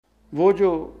वो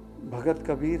जो भगत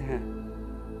कबीर हैं,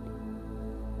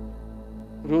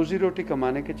 रोजी रोटी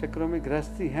कमाने के चक्करों में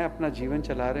गृहस्थी हैं, अपना जीवन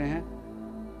चला रहे हैं।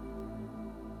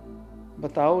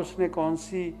 बताओ उसने कौन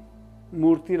सी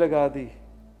मूर्ति लगा दी,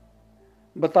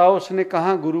 बताओ उसने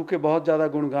कहाँ गुरु के बहुत ज़्यादा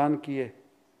गुणगान किए।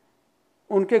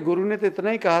 उनके गुरु ने तो इतना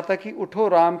ही कहा था कि उठो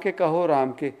राम के, कहो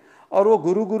राम के, और वो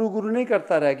गुरु गुरु गुरु नहीं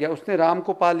करता रह गया, उसने राम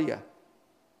को पा लिया।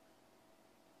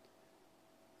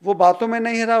 वो बातों में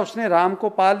नहीं रहा, उसने राम को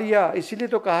पा लिया। इसीलिए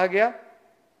तो कहा गया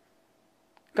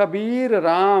कबीर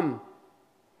राम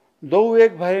दो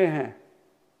एक भय हैं,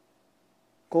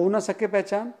 को न सके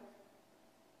पहचान।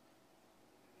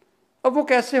 अब वो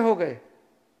कैसे हो गए?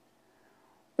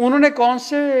 उन्होंने कौन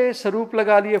से स्वरूप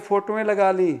लगा लिए, फोटोएं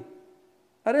लगा ली।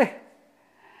 अरे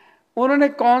उन्होंने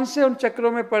कौन से उन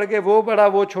चक्रों में पड़ गए, वो बड़ा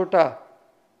वो छोटा।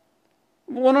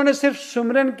 उन्होंने सिर्फ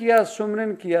सुमरन किया,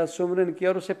 सुमरन किया, सुमरन किया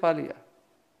और उसे पा लिया।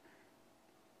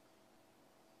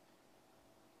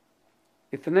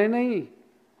 इतना ही नहीं,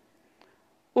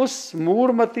 उस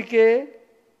मूढ़मति के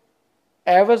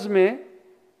एवज में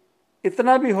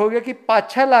इतना भी हो गया कि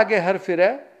पाछा लागे हर फिरे,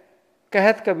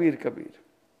 कहत कबीर कबीर।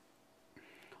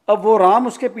 अब वो राम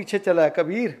उसके पीछे चला है,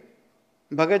 कबीर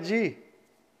भगत जी,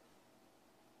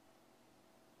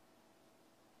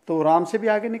 तो राम से भी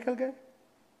आगे निकल गए।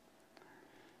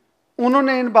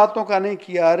 उन्होंने इन बातों का नहीं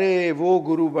किया, अरे वो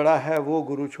गुरु बड़ा है, वो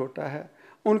गुरु छोटा है।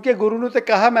 उनके गुरु ने तो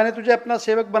कहा मैंने तुझे अपना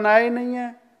सेवक बनाया ही नहीं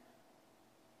है।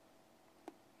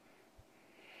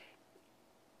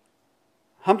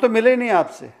 हम तो मिले ही नहीं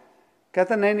आपसे।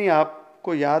 कहते नहीं नहीं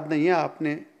आपको याद नहीं है,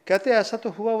 आपने, कहते ऐसा तो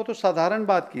हुआ, वो तो साधारण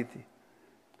बात की थी।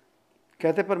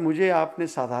 कहते पर मुझे आपने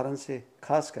साधारण से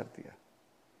खास कर दिया।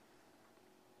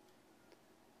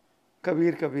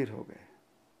 कबीर कबीर हो गए।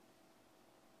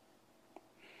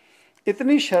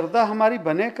 इतनी श्रद्धा हमारी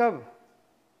बने कब?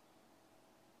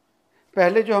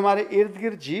 पहले जो हमारे इर्द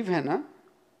गिर्द जीव है ना,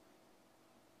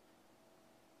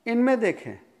 इनमें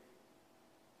देखें,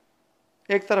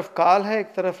 एक तरफ काल है,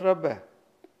 एक तरफ रब है।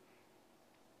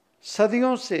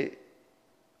 सदियों से,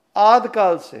 आद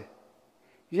काल से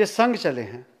ये संग चले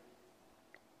हैं।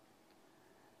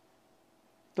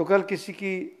 तो कल किसी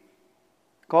की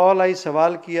कॉल आई,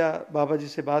 सवाल किया, बाबा जी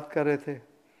से बात कर रहे थे,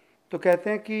 तो कहते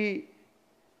हैं कि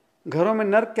घरों में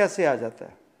नर्क कैसे आ जाता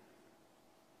है,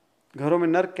 घरों में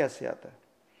नर्क कैसे आता है,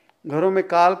 घरों में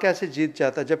काल कैसे जीत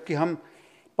जाता है, जबकि हम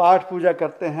पाठ पूजा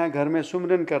करते हैं, घर में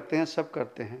सुमरन करते हैं, सब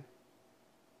करते हैं।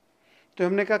 तो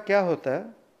हमने कहा क्या होता है,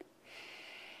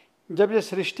 जब ये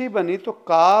सृष्टि बनी तो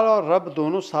काल और रब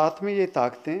दोनों साथ में, ये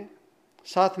ताकतें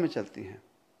साथ में चलती हैं।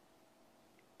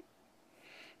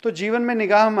 तो जीवन में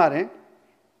निगाह मारें,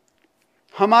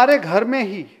 हमारे घर में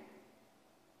ही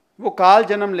वो काल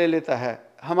जन्म ले लेता है,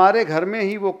 हमारे घर में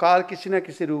ही वो काल किसी न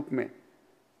किसी रूप में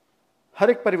हर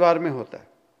एक परिवार में होता है,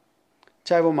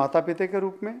 चाहे वो माता पिता के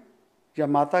रूप में, या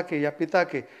माता के या पिता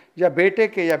के, या बेटे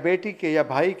के या बेटी के, या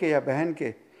भाई के या बहन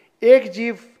के। एक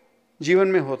जीव जीवन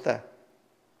में होता है,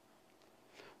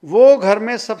 वो घर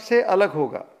में सबसे अलग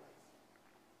होगा,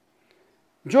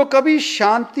 जो कभी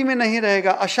शांति में नहीं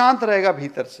रहेगा, अशांत रहेगा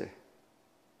भीतर से।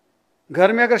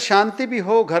 घर में अगर शांति भी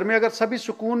हो, घर में अगर सभी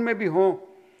सुकून में भी हो,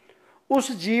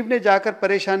 उस जीव ने जाकर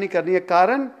परेशानी करनी है।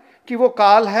 कारण कि वो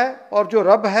काल है, और जो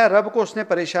रब है, रब को उसने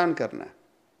परेशान करना है।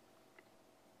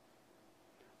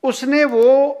 उसने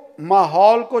वो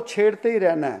माहौल को छेड़ते ही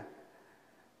रहना है।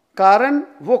 कारण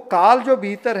वो काल जो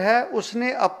भीतर है,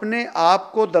 उसने अपने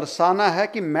आप को दर्शाना है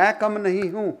कि मैं कम नहीं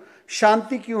हूं,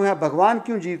 शांति क्यों है, भगवान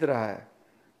क्यों जीत रहा है।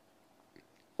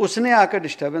 उसने आकर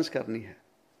डिस्टर्बेंस करनी है।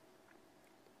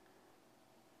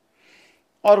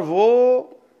 और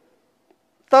वो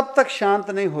तब तक शांत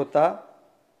नहीं होता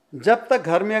जब तक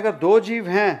घर में अगर दो जीव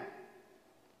हैं,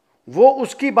 वो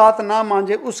उसकी बात ना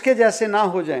माने, उसके जैसे ना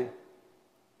हो जाएं।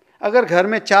 अगर घर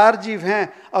में चार जीव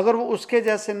हैं, अगर वो उसके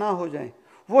जैसे ना हो जाएं,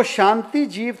 वो शांति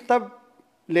जीव तब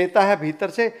लेता है भीतर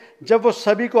से जब वो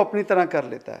सभी को अपनी तरह कर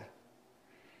लेता है।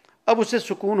 अब उसे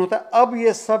सुकून होता है, अब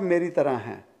ये सब मेरी तरह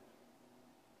हैं,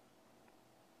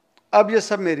 अब ये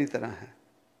सब मेरी तरह हैं।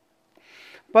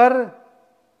 पर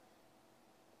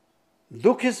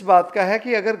दुख इस बात का है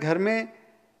कि अगर घर में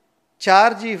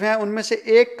चार जीव हैं, उनमें से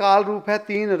एक काल रूप है,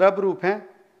 तीन रब रूप हैं,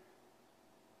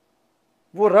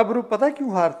 वो रब रूप पता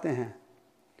क्यों हारते हैं?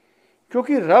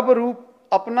 क्योंकि रब रूप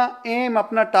अपना एम,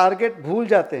 अपना टारगेट भूल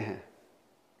जाते हैं।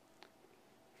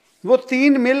 वो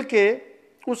तीन मिलके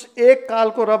उस एक काल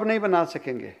को रब नहीं बना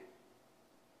सकेंगे,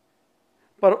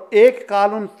 पर एक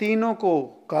काल उन तीनों को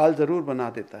काल जरूर बना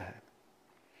देता है।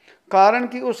 कारण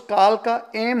कि उस काल का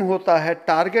एम होता है,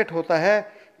 टारगेट होता है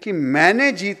कि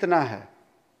मैंने जीतना है।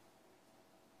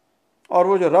 और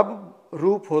वो जो रब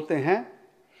रूप होते हैं,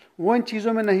 वो इन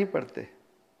चीज़ों में नहीं पड़ते।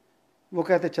 वो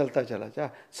कहते चलता चला जा,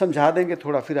 समझा देंगे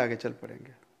थोड़ा फिर आगे चल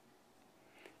पड़ेंगे।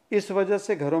 इस वजह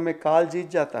से घरों में काल जीत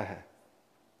जाता है।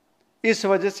 इस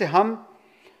वजह से हम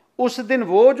उस दिन,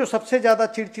 वो जो सबसे ज्यादा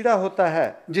चिड़चिड़ा होता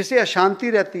है, जिसे अशांति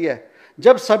रहती है,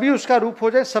 जब सभी उसका रूप हो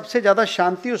जाए सबसे ज्यादा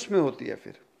शांति उसमें होती है।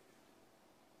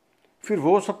 फिर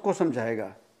वो सबको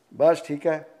समझाएगा, बस ठीक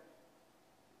है,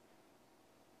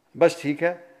 बस ठीक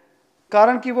है।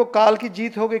 कारण कि वो काल की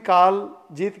जीत हो गई, काल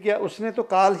जीत गया, उसने तो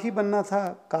काल ही बनना था,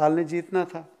 काल ने जीतना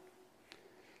था।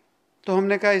 तो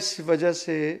हमने कहा इस वजह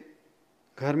से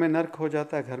घर में नर्क हो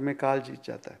जाता है, घर में काल जीत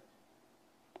जाता है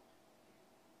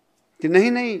कि नहीं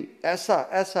नहीं ऐसा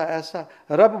ऐसा ऐसा,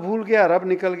 रब भूल गया, रब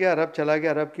निकल गया, रब चला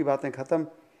गया, रब की बातें खत्म,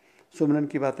 सुमरन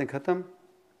की बातें खत्म।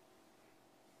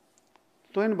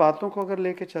 तो इन बातों को अगर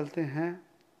लेके चलते हैं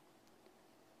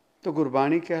तो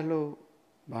गुरबाणी कह लो,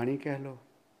 वाणी कह लो,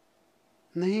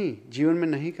 नहीं, जीवन में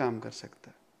नहीं काम कर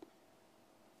सकता।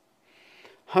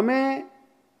 हमें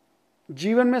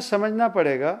जीवन में समझना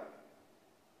पड़ेगा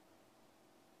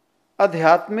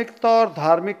आध्यात्मिकता और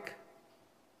धार्मिक,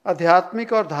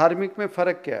 आध्यात्मिक और धार्मिक में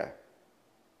फर्क क्या है।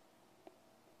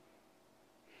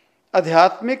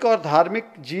 आध्यात्मिक और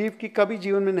धार्मिक जीव की कभी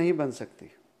जीवन में नहीं बन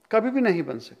सकती, कभी भी नहीं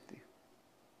बन सकती।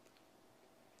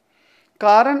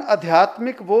 कारण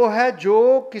आध्यात्मिक वो है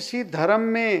जो किसी धर्म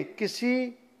में,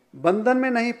 किसी बंधन में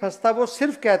नहीं फंसता। वो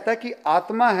सिर्फ कहता है कि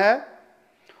आत्मा है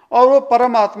और वो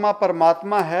परमात्मा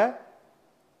परमात्मा है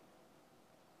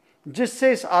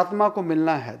जिससे इस आत्मा को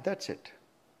मिलना है, दैट्स इट।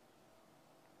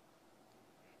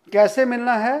 कैसे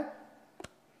मिलना है?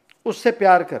 उससे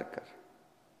प्यार कर कर,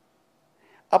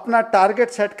 अपना टारगेट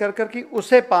सेट कर कर कि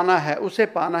उसे पाना है, उसे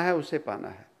पाना है, उसे पाना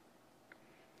है।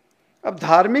 अब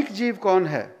धार्मिक जीव कौन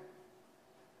है?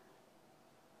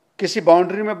 किसी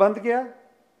बाउंड्री में बंध गया,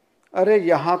 अरे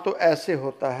यहां तो ऐसे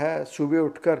होता है, सुबह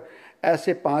उठकर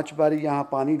ऐसे 5 बारी यहां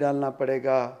पानी डालना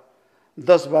पड़ेगा,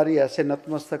 10 बारी ऐसे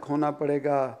नतमस्तक होना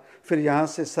पड़ेगा, फिर यहाँ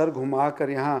से सर घुमा कर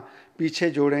यहाँ पीछे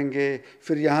जोड़ेंगे,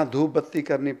 फिर यहाँ धूप बत्ती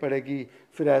करनी पड़ेगी,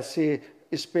 फिर ऐसे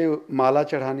इस पे माला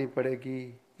चढ़ानी पड़ेगी।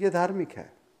 ये धार्मिक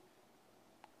है।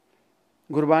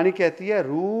 गुरबाणी कहती है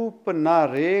रूप ना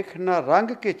रेख ना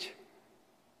रंग किच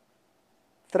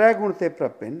त्रैगुण ते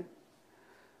प्रपिन।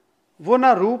 वो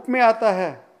ना रूप में आता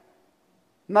है,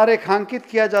 ना रेखांकित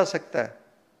किया जा सकता है,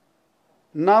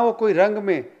 ना वो कोई रंग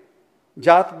में,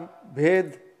 जात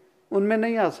भेद उनमें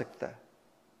नहीं आ सकता।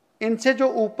 इनसे जो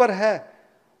ऊपर है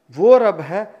वो रब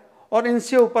है और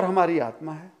इनसे ऊपर हमारी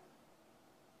आत्मा है।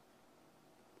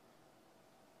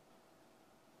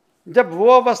 जब वो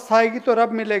अवस्था आएगी तो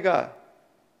रब मिलेगा।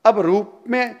 अब रूप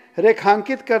में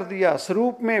रेखांकित कर दिया,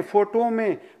 स्वरूप में, फोटो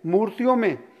में, मूर्तियों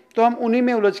में, तो हम उन्हीं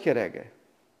में उलझ के रह गए,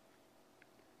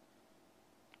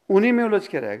 उन्हीं में उलझ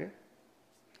के रह गए।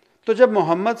 तो जब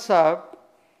मोहम्मद साहब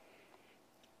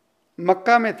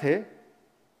मक्का में थे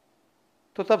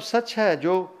तो तब सच है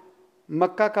जो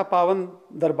मक्का का पावन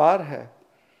दरबार है,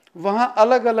 वहां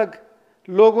अलग अलग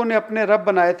लोगों ने अपने रब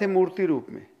बनाए थे मूर्ति रूप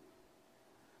में।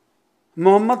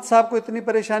 मोहम्मद साहब को इतनी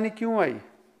परेशानी क्यों आई?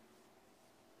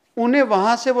 उन्हें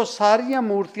वहां से वो सारियां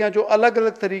मूर्तियां जो अलग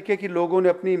अलग तरीके की लोगों ने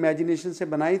अपनी इमेजिनेशन से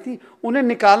बनाई थी, उन्हें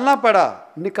निकालना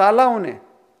पड़ा, निकाला उन्हें।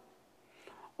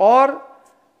 और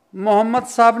मोहम्मद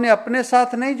साहब ने अपने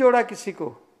साथ नहीं जोड़ा किसी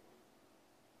को।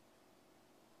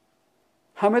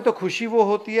 हमें तो खुशी वो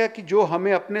होती है कि जो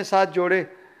हमें अपने साथ जोड़े।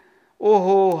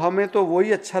 ओहो, हमें तो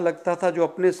वही अच्छा लगता था जो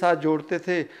अपने साथ जोड़ते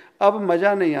थे, अब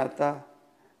मज़ा नहीं आता,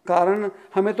 कारण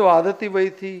हमें तो आदत ही वही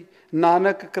थी।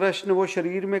 नानक कृष्ण वो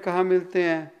शरीर में कहाँ मिलते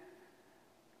हैं,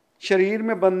 शरीर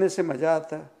में बंधने से मज़ा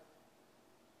आता है।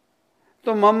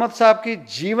 तो मोहम्मद साहब की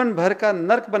जीवन भर का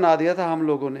नर्क बना दिया था हम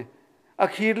लोगों ने,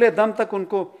 अखीरले दम तक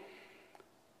उनको।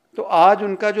 तो आज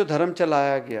उनका जो धर्म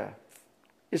चलाया गया,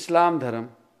 इस्लाम धर्म,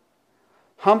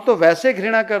 हम तो वैसे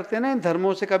घृणा करते हैं ना इन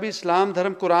धर्मों से। कभी इस्लाम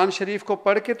धर्म, कुरान शरीफ को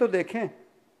पढ़ के तो देखें।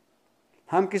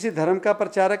 हम किसी धर्म का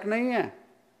प्रचारक नहीं है,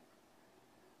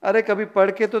 अरे कभी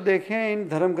पढ़ के तो देखें इन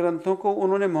धर्म ग्रंथों को।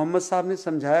 उन्होंने, मोहम्मद साहब ने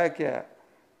समझाया क्या?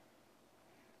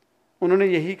 उन्होंने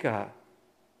यही कहा,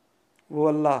 वो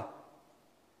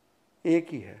अल्लाह एक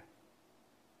ही है,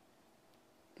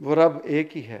 वो रब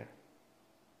एक ही है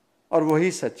और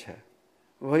वही सच है,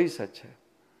 वही सच है।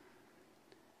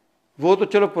 वो तो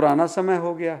चलो पुराना समय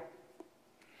हो गया।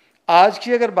 आज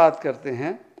की अगर बात करते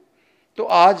हैं तो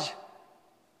आज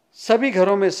सभी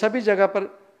घरों में, सभी जगह पर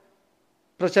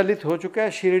प्रचलित हो चुका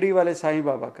है शिरडी वाले साईं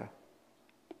बाबा का।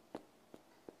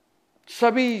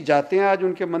 सभी जाते हैं आज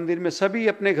उनके मंदिर में, सभी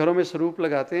अपने घरों में स्वरूप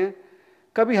लगाते हैं।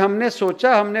 कभी हमने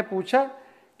सोचा, हमने पूछा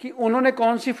कि उन्होंने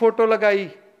कौन सी फोटो लगाई?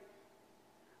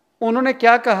 उन्होंने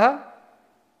क्या कहा?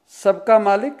 सबका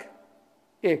मालिक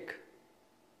एक।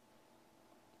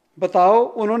 बताओ,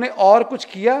 उन्होंने और कुछ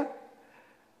किया?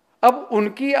 अब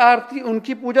उनकी आरती,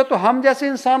 उनकी पूजा तो हम जैसे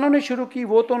इंसानों ने शुरू की,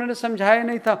 वो तो उन्होंने समझाया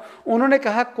नहीं था। उन्होंने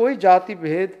कहा कोई जाति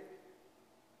भेद,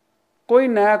 कोई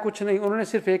नया कुछ नहीं। उन्होंने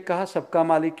सिर्फ एक कहा, सबका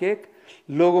मालिक एक,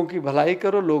 लोगों की भलाई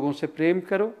करो, लोगों से प्रेम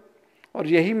करो। और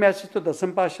यही मैसेज तो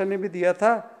दसम पातशाह ने भी दिया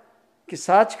था कि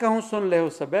साच कहूं सुन ले हो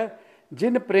सबे,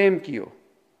 जिन प्रेम कियो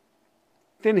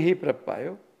तिन ही प्रभ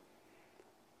पायो।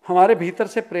 हमारे भीतर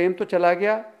से प्रेम तो चला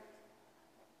गया,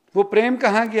 वो प्रेम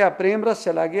कहाँ गया? प्रेम रस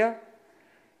चला गया।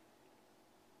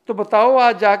 तो बताओ,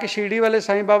 आज जाके शिरडी वाले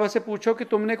साईं बाबा से पूछो कि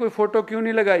तुमने कोई फोटो क्यों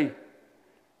नहीं लगाई?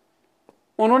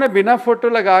 उन्होंने बिना फोटो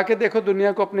लगा के देखो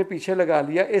दुनिया को अपने पीछे लगा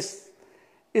लिया।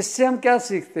 इससे हम क्या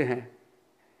सीखते हैं?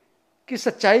 कि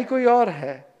सच्चाई कोई और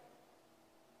है।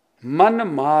 मन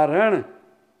मारण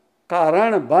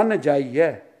कारण बन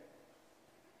जाइए।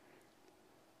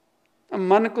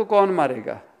 मन को कौन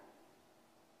मारेगा?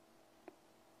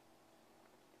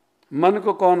 मन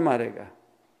को कौन मारेगा?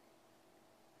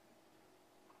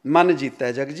 मन जीतता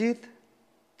है जगजीत।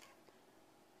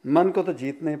 मन को तो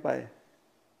जीत नहीं पाए,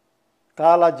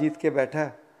 काल आज जीत के बैठा।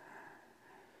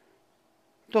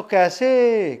 तो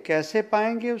कैसे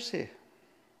पाएंगे उसे?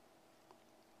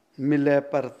 मिले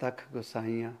पर तक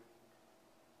गोसाइयां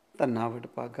तन्ना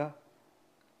वडभागा।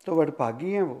 तो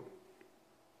वडभागी हैं वो,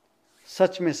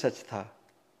 सच में सच था।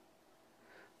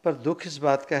 पर दुख इस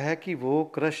बात का है कि वो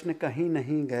कृष्ण कहीं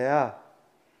नहीं गया,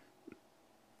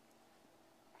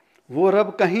 वो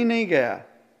रब कहीं नहीं गया।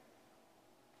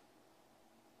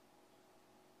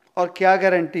 और क्या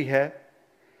गारंटी है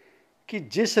कि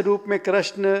जिस रूप में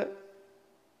कृष्ण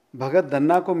भगत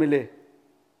धन्ना को मिले,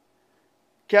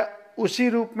 क्या उसी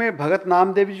रूप में भगत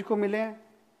नामदेव जी को मिले हैं?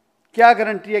 क्या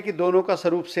गारंटी है कि दोनों का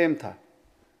स्वरूप सेम था?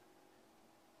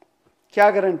 क्या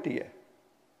गारंटी है?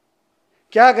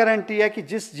 क्या गारंटी है कि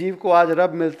जिस जीव को आज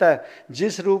रब मिलता है,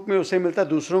 जिस रूप में उसे मिलता है,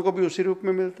 दूसरों को भी उसी रूप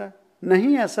में मिलता है?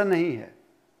 नहीं, ऐसा नहीं है।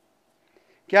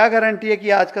 क्या गारंटी है कि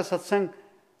आज का सत्संग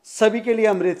सभी के लिए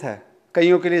अमृत है?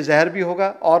 कईयों के लिए जहर भी होगा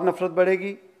और नफरत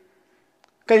बढ़ेगी,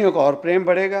 कईयों का और प्रेम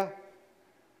बढ़ेगा।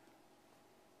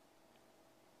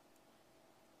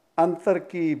 अंतर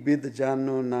की बिद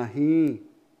जानो नहीं,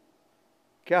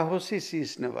 क्या होसी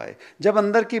शीश नवाए। जब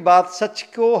अंदर की बात, सच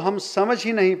को हम समझ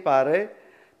ही नहीं पा रहे,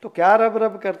 तो क्या रब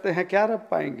रब करते हैं? क्या रब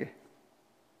पाएंगे?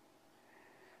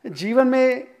 जीवन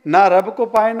में ना रब को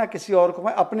पाए ना किसी और को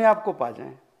पाए, अपने आप को पा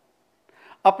जाएं।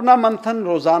 अपना मंथन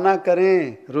रोजाना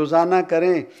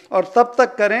करें और तब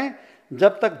तक करें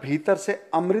जब तक भीतर से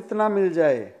अमृत ना मिल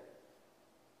जाए।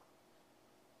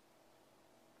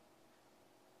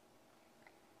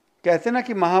 कहते ना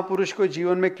कि महापुरुष को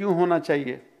जीवन में क्यों होना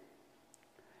चाहिए?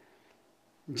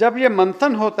 जब ये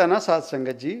मंथन होता है ना साध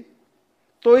संगत जी,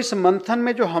 तो इस मंथन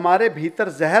में जो हमारे भीतर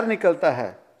जहर निकलता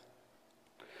है,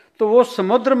 तो वो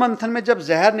समुद्र मंथन में जब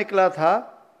जहर निकला था,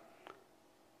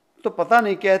 तो पता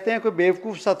नहीं, कहते हैं कोई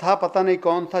बेवकूफ सा था, पता नहीं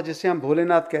कौन था, जिसे हम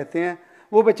भोलेनाथ कहते हैं,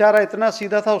 वो बेचारा इतना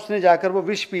सीधा था, उसने जाकर वो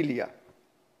विष पी लिया।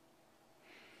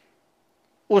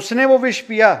 उसने वो विष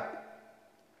पिया।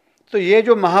 तो ये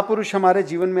जो महापुरुष हमारे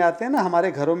जीवन में आते हैं ना,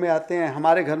 हमारे घरों में आते हैं,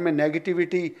 हमारे घर में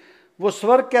नेगेटिविटी, वो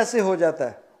स्वर्ग कैसे हो जाता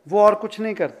है? वो और कुछ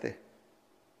नहीं करते,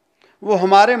 वो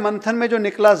हमारे मंथन में जो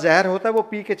निकला जहर होता है वो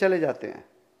पी के चले जाते हैं।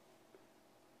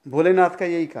 भोलेनाथ का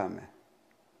यही काम है।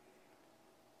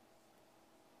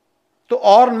 तो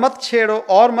और मत छेड़ो,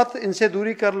 और मत इनसे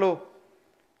दूरी कर लो,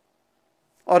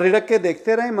 और रिड़क के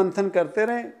देखते रहें, मंथन करते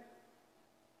रहें,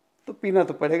 तो पीना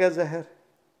तो पड़ेगा जहर।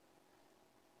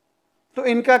 तो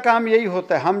इनका काम यही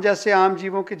होता है। हम जैसे आम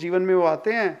जीवों के जीवन में वो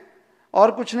आते हैं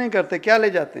और कुछ नहीं करते। क्या ले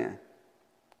जाते हैं?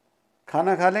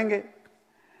 खाना खा लेंगे।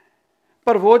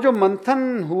 पर वो जो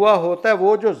मंथन हुआ होता है,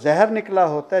 वो जो जहर निकला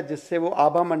होता है, जिससे वो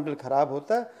आभा मंडल खराब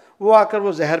होता है, वो आकर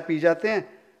वो जहर पी जाते हैं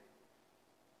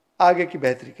आगे की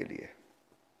बेहतरी के लिए।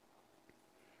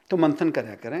 तो मंथन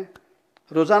करा करें,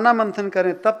 रोजाना मंथन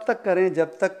करें, तब तक करें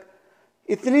जब तक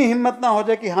इतनी हिम्मत ना हो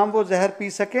जाए कि हम वो जहर पी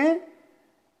सकें,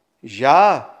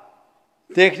 या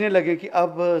देखने लगे कि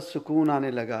अब सुकून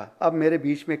आने लगा, अब मेरे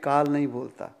बीच में काल नहीं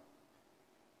बोलता,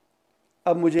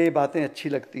 अब मुझे ये बातें अच्छी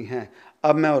लगती हैं,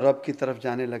 अब मैं वो रब की तरफ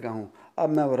जाने लगा हूं, अब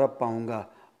मैं वो रब पाऊंगा,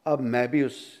 अब मैं भी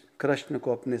उस कृष्ण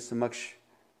को अपने समक्ष,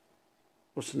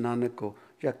 उस नानक को,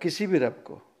 या किसी भी रब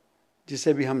को,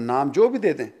 जिसे भी हम नाम जो भी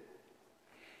दे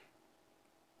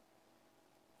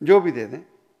दें,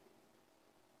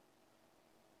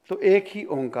 तो एक ही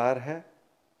ओंकार है,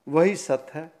 वही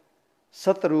सत्य है,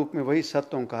 सत्य रूप में वही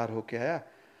सत्य ओंकार होके आया,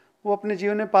 वो अपने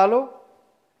जीवन में पालो।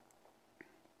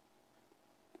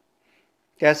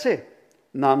 कैसे?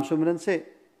 नाम सुमरन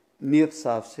से, नियत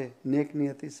साफ से, नेक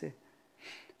नियति से।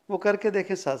 वो करके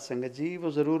देखें साध संगत जी,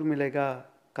 वो जरूर मिलेगा।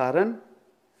 कारण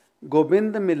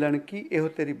गोबिंद मिलन की एहो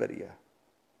तेरी बरिया।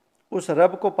 उस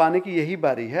रब को पाने की यही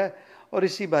बारी है और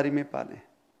इसी बारी में पालें।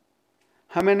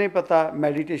 हमें नहीं पता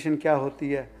मेडिटेशन क्या होती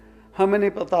है, हमें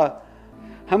नहीं पता,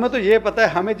 हमें तो ये पता है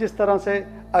हमें जिस तरह से,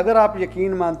 अगर आप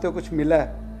यकीन मानते हो कुछ मिला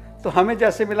है तो हमें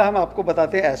जैसे मिला हम आपको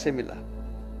बताते हैं ऐसे मिला।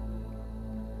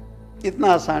 इतना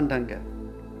आसान ढंग है,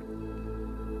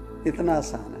 इतना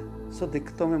आसान है। सो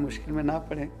दिक्कतों में मुश्किल में ना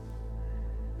पड़े,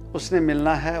 उसने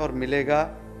मिलना है और मिलेगा,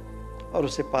 और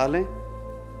उसे पालें,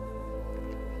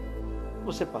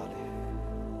 उसे पालें।